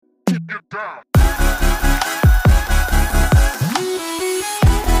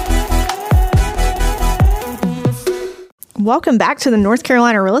Welcome back to the North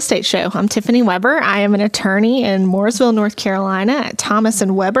Carolina Real Estate Show. I'm Tiffany Weber. I am an attorney in Mooresville, North Carolina at Thomas &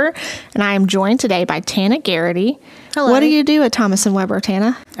 Weber, and I am joined today by Tana Garrity. Hello. What do you do at Thomas & Weber,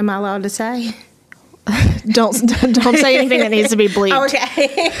 Tana? Am I allowed to say? Don't say anything that needs to be bleeped.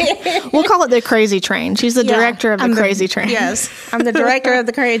 Okay. We'll call it the Crazy Train. She's the director of the Crazy Train. Yes, I'm the director of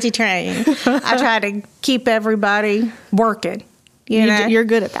the Crazy Train. I try to keep everybody working. You're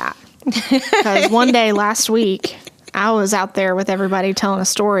good at that. Because one day last week, I was out there with everybody telling a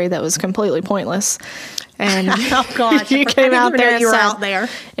story that was completely pointless. And oh gosh, you came out there and you were said, out there.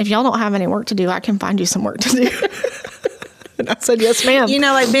 If y'all don't have any work to do, I can find you some work to do. And I said, yes, ma'am. You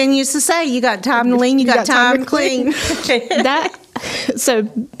know, like Ben used to say, you got time to lean, you got time to clean. So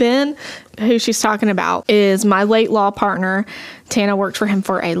Ben, who she's talking about, is my late law partner. Tana worked for him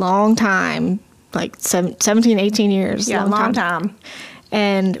for a long time, like 17, 18 years. Yeah, long time.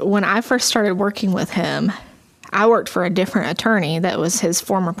 And when I first started working with him, I worked for a different attorney that was his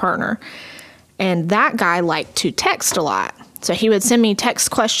former partner. And that guy liked to text a lot. So he would send me text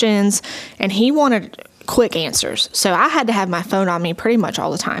questions, and he wanted quick answers. So I had to have my phone on me pretty much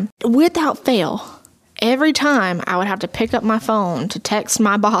all the time. Without fail, every time I would have to pick up my phone to text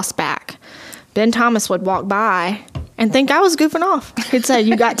my boss back, Ben Thomas would walk by and think I was goofing off. He'd say,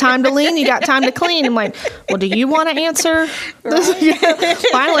 you got time to lean, you got time to clean. I'm like, well, do you want to answer? Right.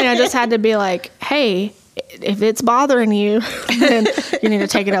 Finally, I just had to be like, hey, if it's bothering you, then you need to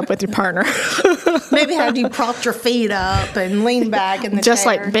take it up with your partner. Maybe had you propped your feet up and lean back in the just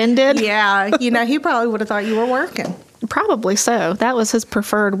chair. Like Ben did? Yeah. He probably would have thought you were working. Probably so. That was his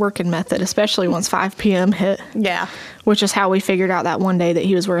preferred working method, especially once 5 p.m. hit. Yeah. Which is how we figured out that one day that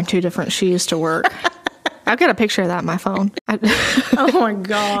he was wearing 2 different shoes to work. I've got a picture of that on my phone. Oh, my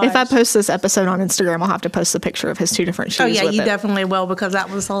God. If I post this episode on Instagram, I'll have to post the picture of his 2 different shoes. Oh, yeah, you it. definitely will, because that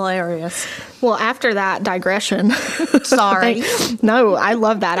was hilarious. Well, after that digression. Sorry. No, I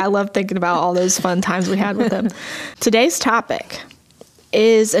love that. I love thinking about all those fun times we had with him. Today's topic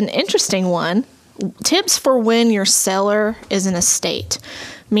is an interesting one. Tips for when your seller is an estate.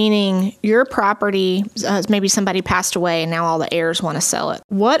 Meaning your property, maybe somebody passed away and now all the heirs want to sell it.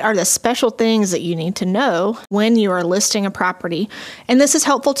 What are the special things that you need to know when you are listing a property? And this is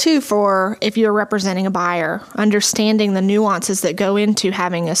helpful too for if you're representing a buyer, understanding the nuances that go into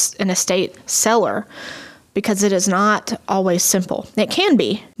having an estate seller, because it is not always simple. It can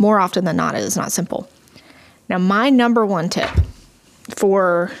be. More often than not, it is not simple. Now, my number one tip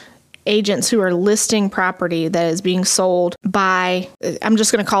for agents who are listing property that is being sold by, I'm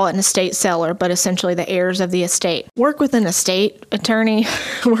just going to call it an estate seller, but essentially the heirs of the estate. Work with an estate attorney,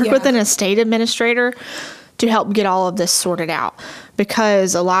 with an estate administrator to help get all of this sorted out.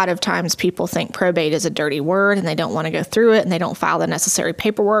 Because a lot of times people think probate is a dirty word and they don't want to go through it and they don't file the necessary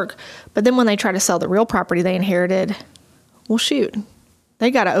paperwork. But then when they try to sell the real property they inherited, well, shoot. They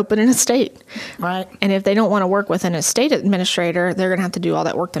got to open an estate. Right. And if they don't want to work with an estate administrator, they're going to have to do all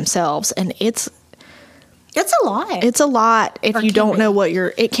that work themselves. And it's a lot. It's a lot if you don't know what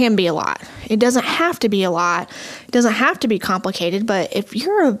it can be a lot. It doesn't have to be a lot. It doesn't have to be complicated. But if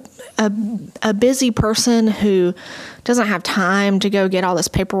you're a busy person who doesn't have time to go get all this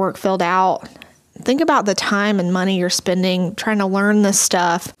paperwork filled out, think about the time and money you're spending trying to learn this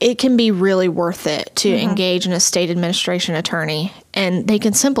stuff. It can be really worth it to engage an estate administration attorney, and they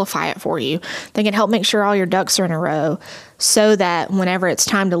can simplify it for you. They can help make sure all your ducks are in a row so that whenever it's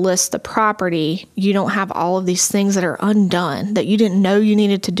time to list the property, you don't have all of these things that are undone that you didn't know you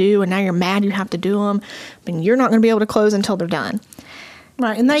needed to do, and now you're mad you have to do them. I mean, you're not going to be able to close until they're done.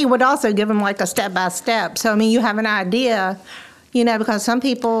 Right. And they would also give them like a step-by-step. So, I mean, you have an idea. Because some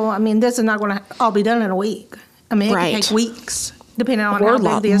people, this is not going to all be done in a week. It can take weeks, depending on how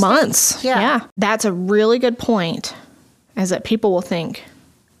big the estate. Months. Yeah. That's a really good point, is that people will think,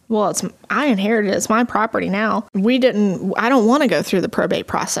 well, I inherited it. It's my property now. I don't want to go through the probate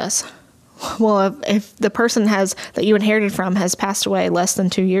process. Well, if the person that you inherited from has passed away less than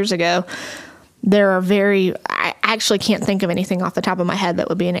 2 years ago, I actually can't think of anything off the top of my head that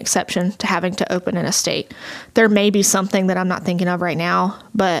would be an exception to having to open an estate. There may be something that I'm not thinking of right now,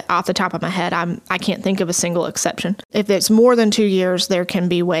 but off the top of my head, I can't think of a single exception. If it's more than 2 years, there can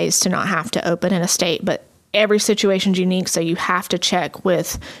be ways to not have to open an estate, but every situation's unique, so you have to check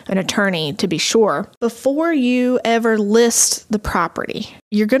with an attorney to be sure. Before you ever list the property,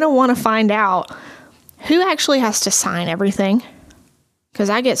 you're going to want to find out who actually has to sign everything. Because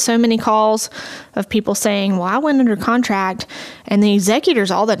I get so many calls of people saying, well, I went under contract and the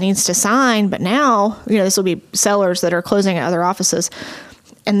executor's all that needs to sign. But now, this will be sellers that are closing at other offices.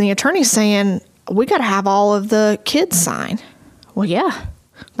 And the attorney's saying, we got to have all of the kids sign. Well, yeah,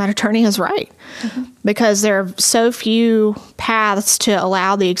 that attorney is right. Because there are so few paths to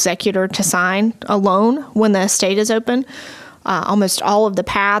allow the executor to sign a loan when the estate is open. Almost all of the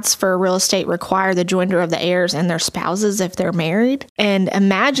paths for real estate require the joinder of the heirs and their spouses if they're married. And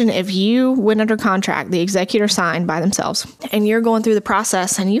imagine if you went under contract, the executor signed by themselves, and you're going through the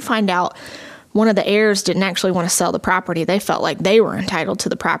process and you find out one of the heirs didn't actually want to sell the property. They felt like they were entitled to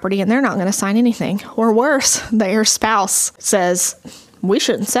the property and they're not going to sign anything. Or worse, the heir spouse says, we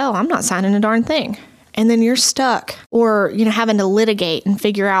shouldn't sell. I'm not signing a darn thing. And then you're stuck, or, having to litigate and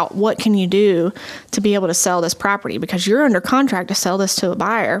figure out what can you do to be able to sell this property, because you're under contract to sell this to a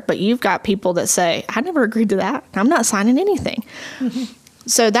buyer, but you've got people that say, I never agreed to that. I'm not signing anything.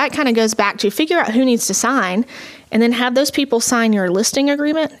 So that kind of goes back to figure out who needs to sign, and then have those people sign your listing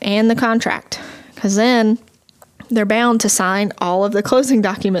agreement and the contract, because then they're bound to sign all of the closing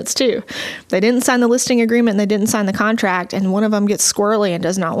documents too. They didn't sign the listing agreement and they didn't sign the contract, and one of them gets squirrely and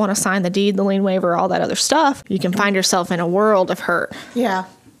does not want to sign the deed, the lien waiver, all that other stuff. You can find yourself in a world of hurt. Yeah,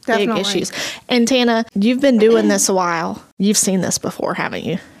 definitely. Big issues. And Tana, you've been doing this a while. You've seen this before, haven't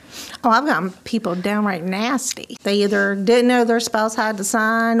you? Oh, I've gotten people downright nasty. They either didn't know their spouse had to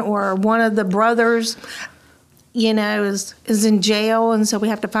sign, or one of the brothers, is in jail, and so we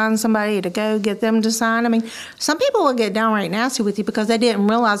have to find somebody to go get them to sign. I mean, some people will get downright nasty with you because they didn't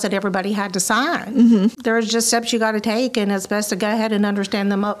realize that everybody had to sign. There's just steps you got to take, and it's best to go ahead and understand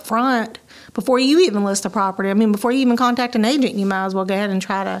them up front before you even list the property. I mean, before you even contact an agent, you might as well go ahead and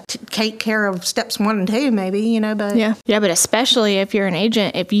try to take care of steps 1 and 2, maybe, but... Yeah, but especially if you're an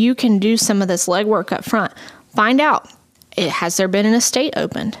agent, if you can do some of this legwork up front, find out, has there been an estate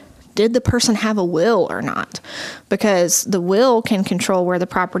opened? Did the person have a will or not? Because the will can control where the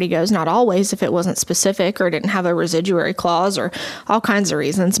property goes. Not always, if it wasn't specific or didn't have a residuary clause or all kinds of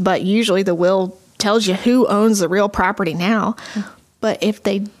reasons. But usually the will tells you who owns the real property now. But if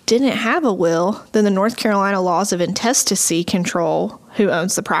they didn't have a will, then the North Carolina laws of intestacy control who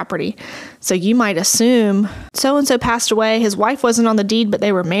owns the property. So you might assume so-and-so passed away. His wife wasn't on the deed, but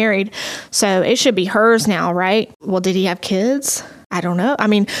they were married. So it should be hers now, right? Well, did he have kids? I don't know. I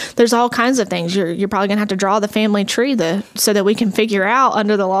mean, there's all kinds of things. You're probably going to have to draw the family tree so that we can figure out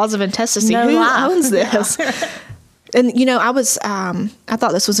under the laws of intestacy who owns this. And, I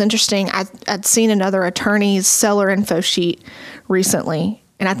thought this was interesting. I'd seen another attorney's seller info sheet recently,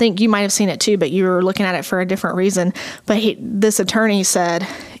 and I think you might have seen it too, but you were looking at it for a different reason. But this attorney said,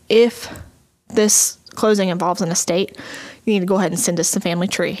 if this closing involves an estate, you need to go ahead and send us the family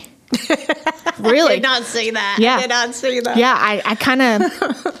tree. Really? I did not see that. Yeah. I did not see that. Yeah,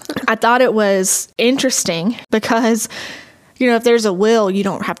 I thought it was interesting because, if there's a will, you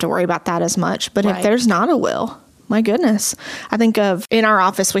don't have to worry about that as much. But if there's not a will, my goodness. I think in our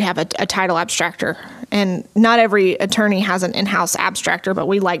office, we have a title abstractor. And not every attorney has an in-house abstractor, but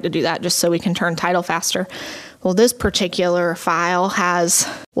we like to do that just so we can turn title faster. Well, this particular file has,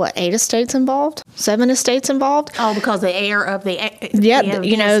 8 estates involved? 7 estates involved? Oh, because the heir of the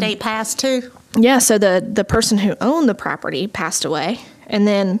estate passed too? Yeah, so the person who owned the property passed away, and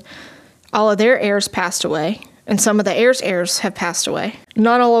then all of their heirs passed away, and some of the heirs have passed away.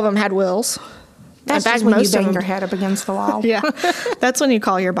 Not all of them had wills. That's just when you bang your head up against the wall. Yeah, that's when you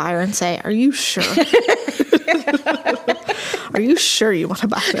call your buyer and say, are you sure? Are you sure you want to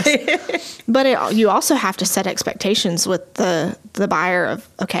buy this? But you also have to set expectations with the buyer of,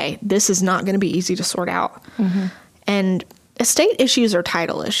 okay, this is not going to be easy to sort out. And estate issues are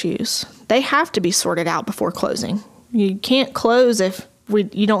title issues. They have to be sorted out before closing. You can't close if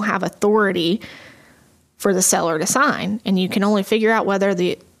you don't have authority for the seller to sign. And you can only figure out whether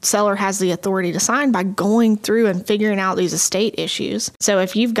the seller has the authority to sign by going through and figuring out these estate issues. So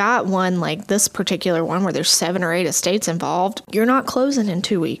if you've got one like this particular one where there's 7 or 8 estates involved, you're not closing in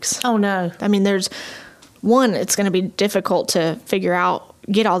 2 weeks. Oh, no. I mean, it's going to be difficult to figure out,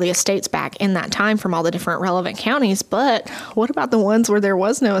 get all the estates back in that time from all the different relevant counties. But what about the ones where there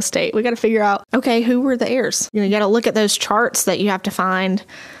was no estate? We got to figure out, okay, who were the heirs? You got to look at those charts that you have to find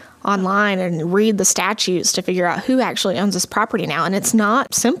online and read the statutes to figure out who actually owns this property now. And it's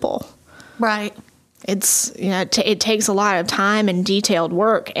not simple. Right. It's, it takes a lot of time and detailed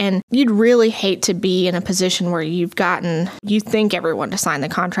work. And you'd really hate to be in a position where you think everyone to sign the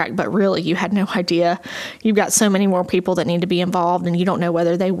contract, but really you had no idea. You've got so many more people that need to be involved and you don't know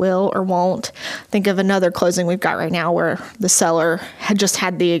whether they will or won't. Think of another closing we've got right now where the seller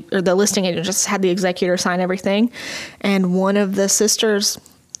the listing agent just had the executor sign everything. And one of the sisters,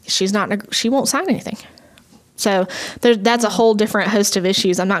 she won't sign anything. So that's a whole different host of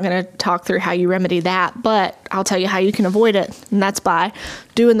issues. I'm not going to talk through how you remedy that, but I'll tell you how you can avoid it. And that's by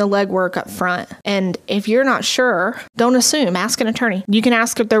doing the legwork up front. And if you're not sure, don't assume. Ask an attorney. You can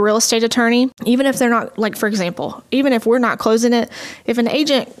ask their real estate attorney, even if they're not, like, for example, even if we're not closing it, if an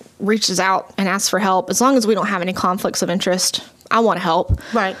agent reaches out and asks for help, as long as we don't have any conflicts of interest, I want to help.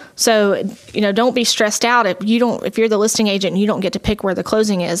 Right. So, don't be stressed out if you're the listing agent and you don't get to pick where the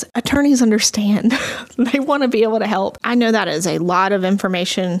closing is. Attorneys understand. They want to be able to help. I know that is a lot of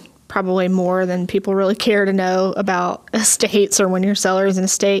information, probably more than people really care to know about estates or when your seller is an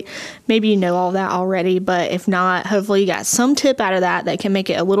estate. Maybe you know all that already, but if not, hopefully you got some tip out of that can make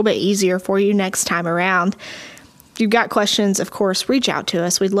it a little bit easier for you next time around. If you've got questions, of course, reach out to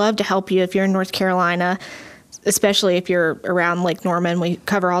us. We'd love to help you if you're in North Carolina, especially if you're around Lake Norman. We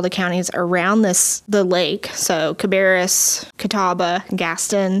cover all the counties around the lake. So Cabarrus, Catawba,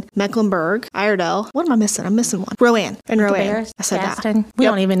 Gaston, Mecklenburg, Iredell. What am I missing? I'm missing one. Rowan. Cabarrus, I said Gaston. that. We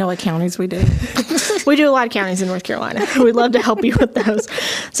don't even know what counties we do. We do a lot of counties in North Carolina. We'd love to help you with those.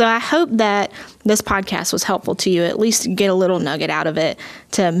 So I hope that this podcast was helpful to you, at least get a little nugget out of it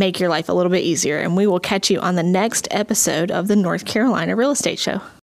to make your life a little bit easier. And we will catch you on the next episode of the North Carolina Real Estate Show.